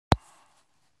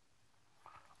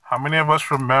How many of us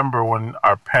remember when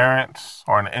our parents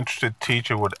or an interested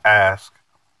teacher would ask,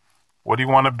 "What do you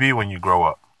want to be when you grow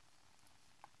up?"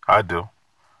 I do.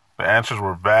 The answers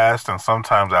were vast and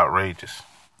sometimes outrageous.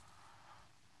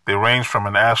 They ranged from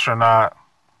an astronaut,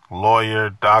 lawyer,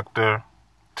 doctor,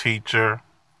 teacher,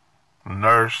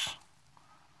 nurse,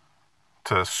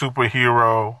 to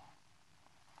superhero,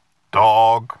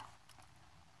 dog,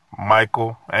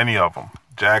 Michael, any of them.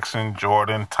 Jackson,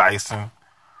 Jordan, Tyson.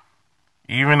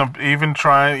 Even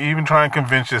try and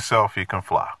convince yourself you can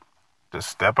fly. Just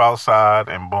step outside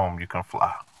and boom, you can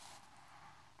fly.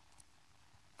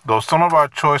 Though some of our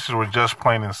choices were just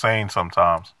plain insane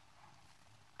sometimes,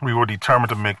 we were determined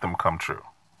to make them come true.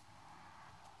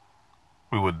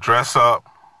 We would dress up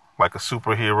like a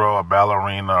superhero, a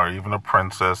ballerina, or even a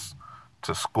princess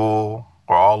to school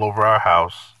or all over our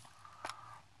house,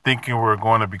 thinking we were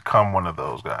going to become one of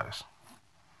those guys.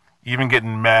 Even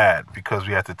getting mad because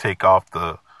we had to take off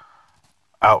the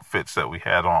outfits that we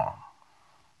had on.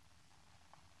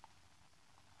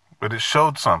 But it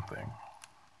showed something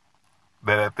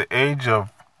that at the age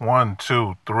of 1,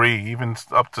 2, 3, even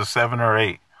up to 7 or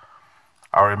 8,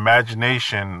 our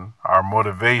imagination, our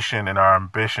motivation, and our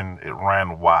ambition, it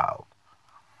ran wild.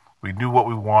 We knew what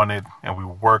we wanted and we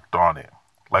worked on it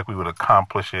like we would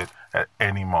accomplish it at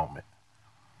any moment.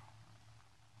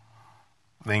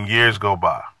 Then years go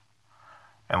by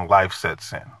and life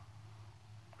sets in.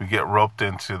 We get roped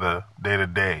into the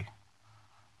day-to-day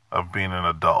of being an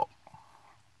adult.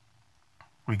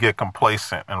 We get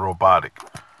complacent and robotic.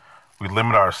 We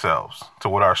limit ourselves to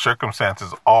what our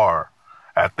circumstances are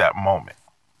at that moment.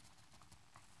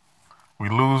 We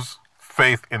lose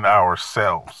faith in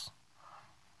ourselves.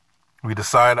 We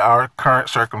decide our current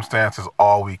circumstance is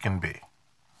all we can be.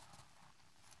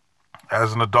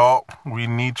 As an adult, we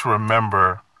need to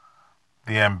remember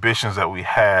the ambitions that we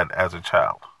had as a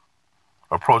child.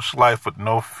 Approach life with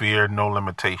no fear, no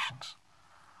limitations.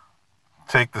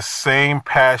 Take the same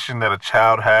passion that a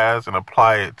child has and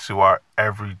apply it to our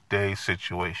everyday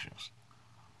situations.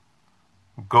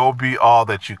 Go be all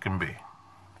that you can be.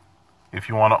 If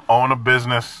you want to own a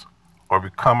business or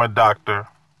become a doctor,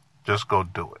 just go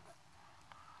do it.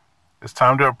 It's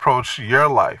time to approach your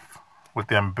life with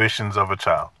the ambitions of a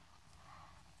child.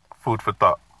 Food for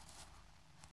thought.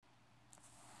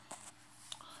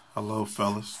 Hello,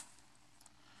 fellas.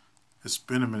 It's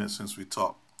been a minute since we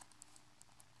talked.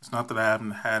 It's not that I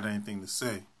haven't had anything to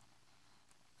say.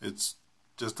 It's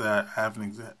just that I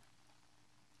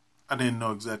didn't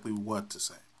know exactly what to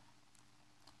say.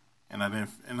 And I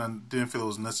didn't feel it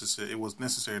was necessary. It was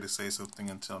necessary to say something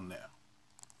until now.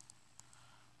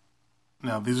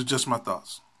 Now, these are just my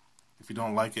thoughts. If you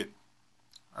don't like it,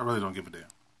 I really don't give a damn.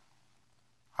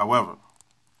 However,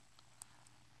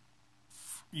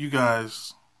 you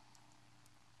guys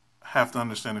have to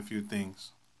understand a few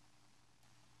things.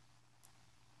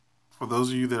 For those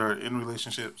of you that are in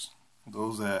relationships,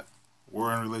 those that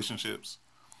were in relationships,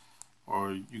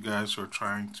 or you guys who are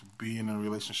trying to be in a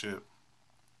relationship,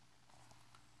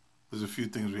 there's a few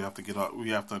things we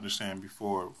have to understand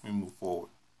before we move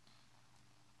forward.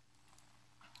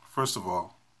 First of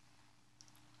all,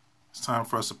 it's time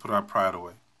for us to put our pride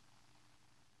away.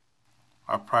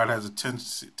 Our pride has a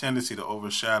tendency to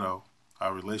overshadow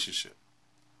our relationship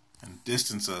and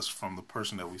distance us from the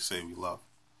person that we say we love.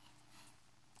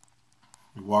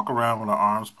 We walk around with our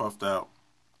arms puffed out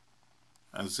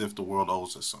as if the world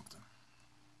owes us something.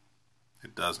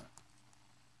 It doesn't.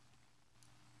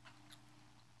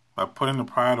 By putting the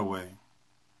pride away,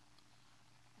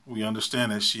 we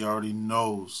understand that she already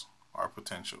knows our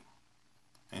potential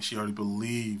and she already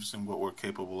believes in what we're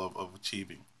capable of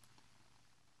achieving.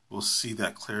 We'll see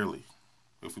that clearly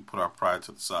if we put our pride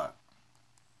to the side.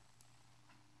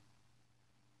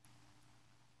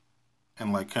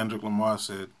 And like Kendrick Lamar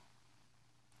said,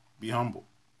 be humble.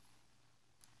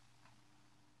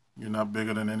 You're not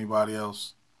bigger than anybody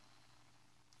else.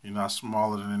 You're not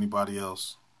smaller than anybody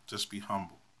else. Just be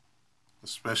humble,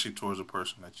 especially towards a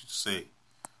person that you say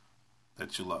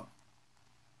that you love.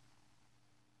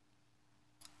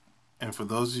 And for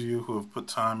those of you who have put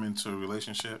time into a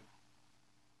relationship,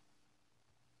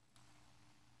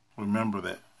 remember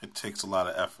that it takes a lot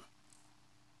of effort.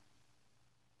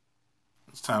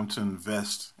 It's time to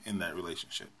invest in that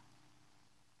relationship.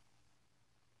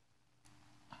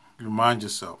 Remind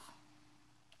yourself,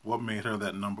 what made her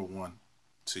that number one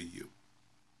to you?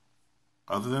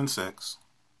 Other than sex,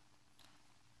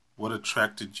 what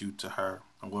attracted you to her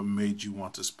and what made you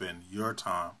want to spend your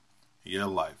time, your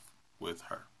life with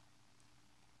her?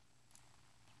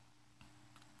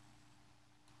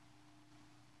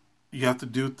 You have to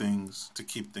do things to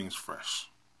keep things fresh.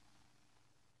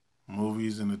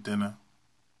 movies and a dinner.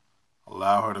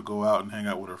 Allow her to go out and hang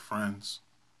out with her friends.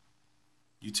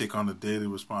 You take on the daily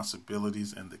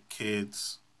responsibilities and the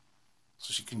kids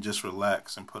so she can just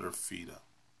relax and put her feet up.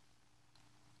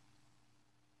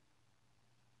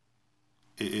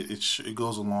 It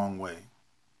goes a long way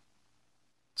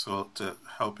to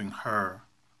helping her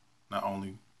not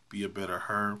only be a better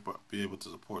her, but be able to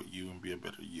support you and be a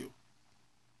better you.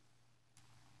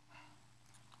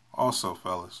 Also,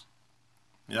 fellas,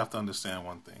 you have to understand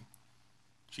one thing.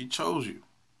 She chose you.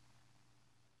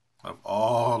 Out of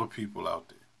all the people out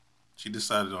there, she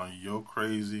decided on your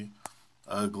crazy,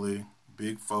 ugly,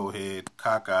 big forehead,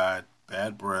 cockeyed,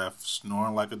 bad breath,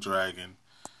 snoring like a dragon,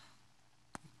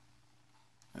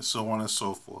 and so on and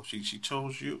so forth. She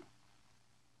chose you.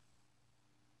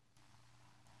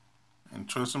 And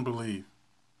trust and believe,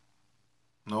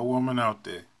 no woman out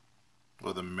there,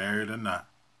 whether married or not,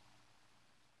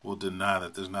 will deny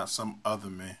that there's not some other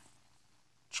man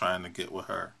trying to get with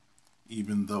her,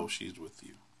 even though she's with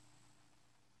you.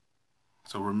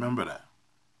 So remember that.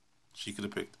 She could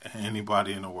have picked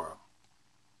anybody in the world,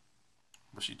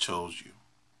 but she chose you.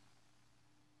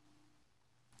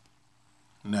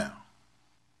 Now,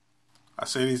 I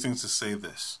say these things to say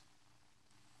this.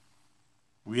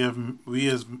 We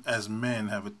as men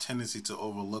have a tendency to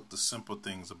overlook the simple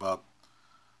things about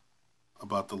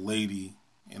the lady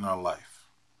in our life.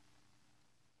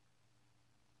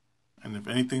 And if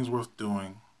anything's worth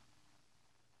doing,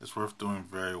 it's worth doing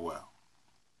very well.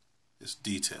 It's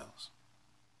details.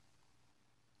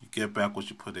 You get back what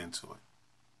you put into it.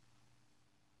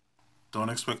 Don't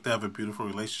expect to have a beautiful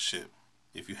relationship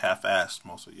if you half-assed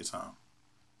most of your time.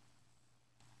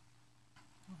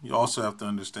 You also have to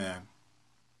understand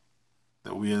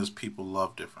that we as people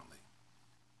love differently.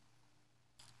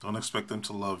 Don't expect them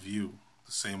to love you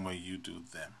the same way you do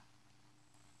them.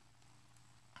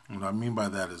 And what I mean by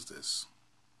that is this.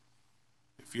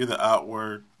 If you're the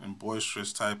outward and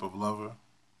boisterous type of lover,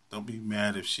 don't be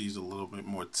mad if she's a little bit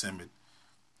more timid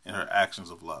in her actions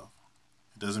of love.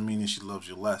 It doesn't mean that she loves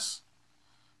you less.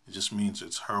 It just means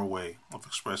it's her way of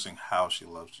expressing how she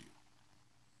loves you.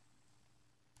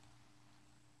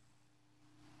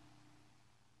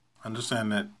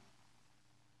 Understand that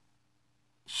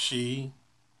she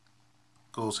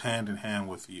goes hand in hand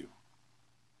with you.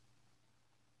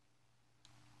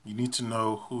 You need to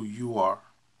know who you are.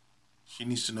 She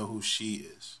needs to know who she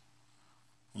is.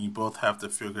 And you both have to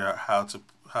figure out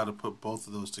how to put both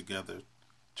of those together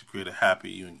to create a happy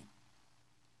union.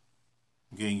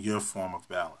 Getting your form of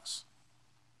balance.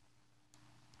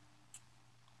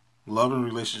 Love and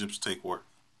relationships take work.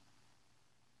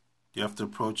 You have to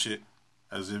approach it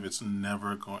as if it's a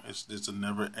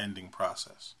never-ending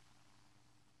process.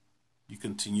 You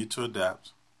continue to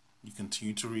adapt, you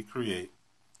continue to recreate,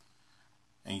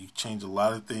 and you change a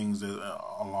lot of things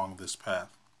along this path.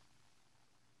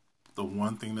 The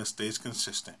one thing that stays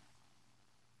consistent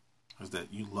is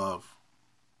that you love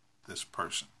this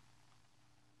person.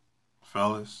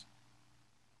 Fellas,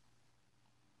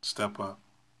 step up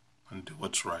and do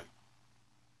what's right.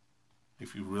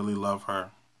 If you really love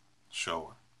her,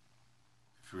 show her.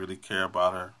 If you really care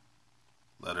about her,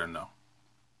 let her know.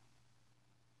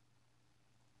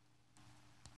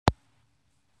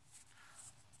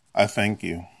 I thank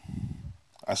you.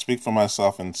 I speak for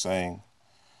myself in saying,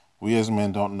 we as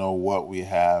men don't know what we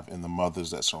have in the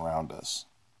mothers that surround us.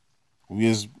 We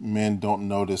as men don't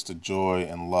notice the joy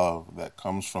and love that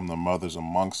comes from the mothers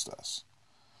amongst us.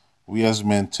 We as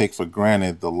men take for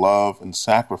granted the love and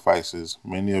sacrifices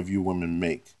many of you women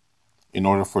make in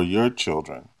order for your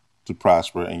children to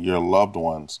prosper and your loved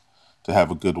ones to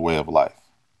have a good way of life.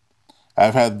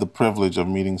 I've had the privilege of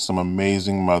meeting some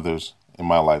amazing mothers in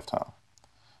my lifetime.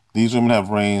 These women have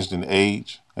ranged in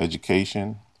age,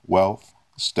 education, wealth,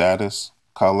 status,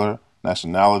 color,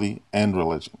 nationality, and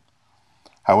religion.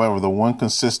 However, the one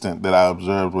consistent that I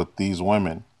observed with these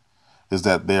women is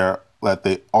that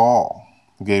they all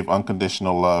gave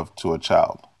unconditional love to a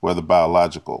child, whether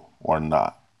biological or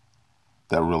not,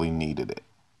 that really needed it.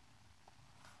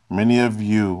 Many of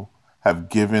you have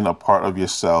given a part of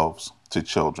yourselves to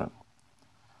children,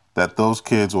 that those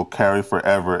kids will carry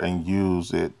forever and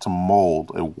use it to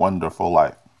mold a wonderful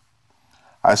life.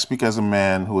 I speak as a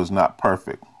man who is not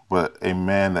perfect, but a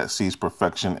man that sees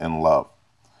perfection in love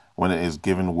when it is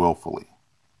given willfully.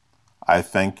 I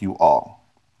thank you all.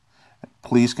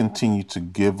 Please continue to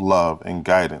give love and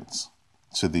guidance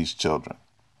to these children.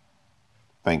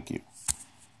 Thank you.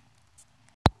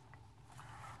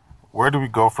 Where do we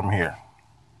go from here?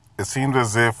 It seems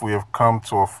as if we have come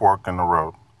to a fork in the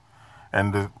road,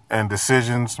 and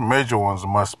decisions, major ones,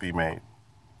 must be made.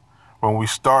 when we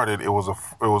started, it was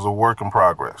a work in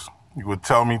progress. You would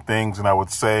tell me things, and I would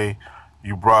say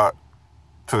you brought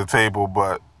to the table,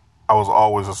 but I was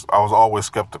always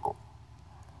skeptical.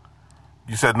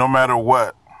 You said no matter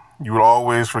what, you would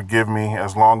always forgive me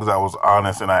as long as I was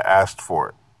honest and I asked for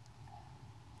it.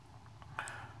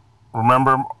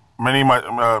 Remember many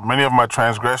of my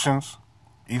transgressions?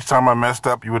 Each time I messed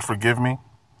up, you would forgive me.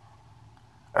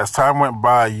 As time went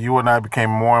by, you and I became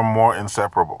more and more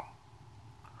inseparable.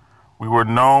 We were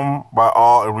known by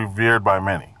all and revered by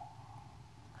many.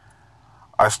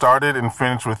 I started and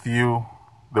finished with you.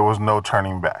 There was no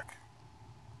turning back.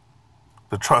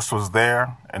 The trust was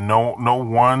there, and no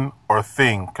one or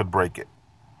thing could break it.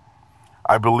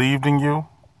 I believed in you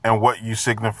and what you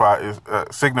signified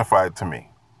to me.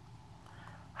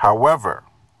 However,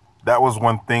 that was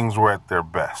when things were at their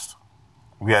best.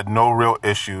 We had no real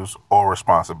issues or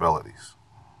responsibilities.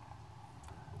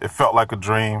 It felt like a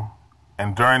dream,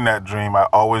 and during that dream, I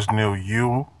always knew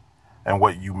you and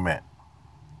what you meant.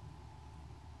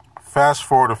 Fast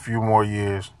forward a few more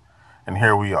years, and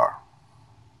here we are.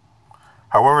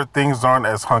 However, things aren't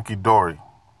as hunky-dory.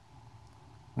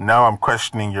 Now I'm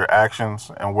questioning your actions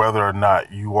and whether or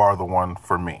not you are the one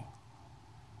for me.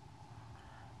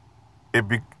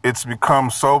 It's become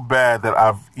so bad that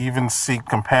I've even seek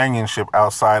companionship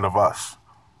outside of us,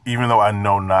 even though I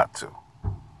know not to.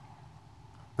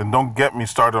 Then don't get me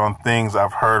started on things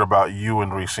I've heard about you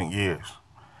in recent years.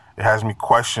 It has me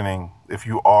questioning if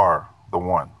you are the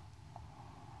one.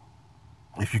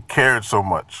 If you cared so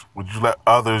much, would you let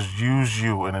others use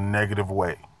you in a negative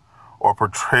way or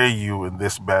portray you in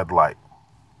this bad light?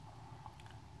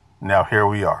 Now here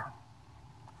we are.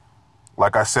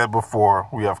 Like I said before,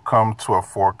 we have come to a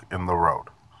fork in the road.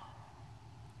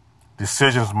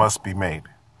 Decisions must be made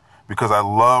because I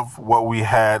love what we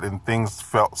had and things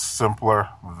felt simpler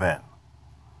then.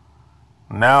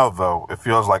 Now, though, it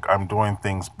feels like I'm doing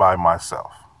things by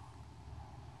myself.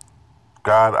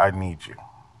 God, I need you.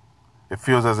 It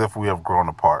feels as if we have grown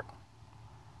apart.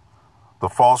 The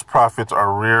false prophets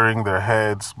are rearing their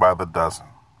heads by the dozen.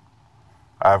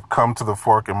 I have come to the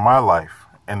fork in my life,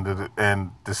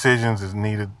 and decisions is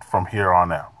needed from here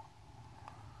on out.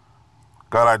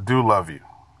 God, I do love you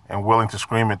and willing to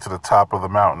scream it to the top of the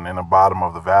mountain and the bottom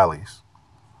of the valleys.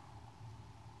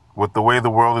 With the way the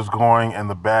world is going and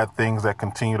the bad things that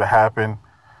continue to happen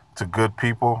to good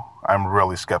people, I'm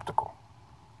really skeptical.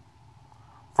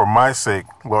 For my sake,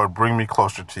 Lord, bring me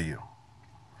closer to you.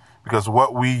 Because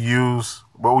what we used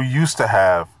to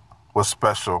have was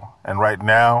special, and right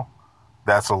now,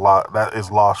 that is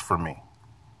lost for me.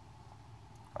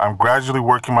 I'm gradually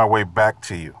working my way back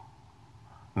to you.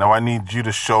 Now I need you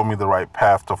to show me the right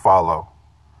path to follow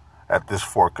at this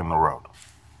fork in the road.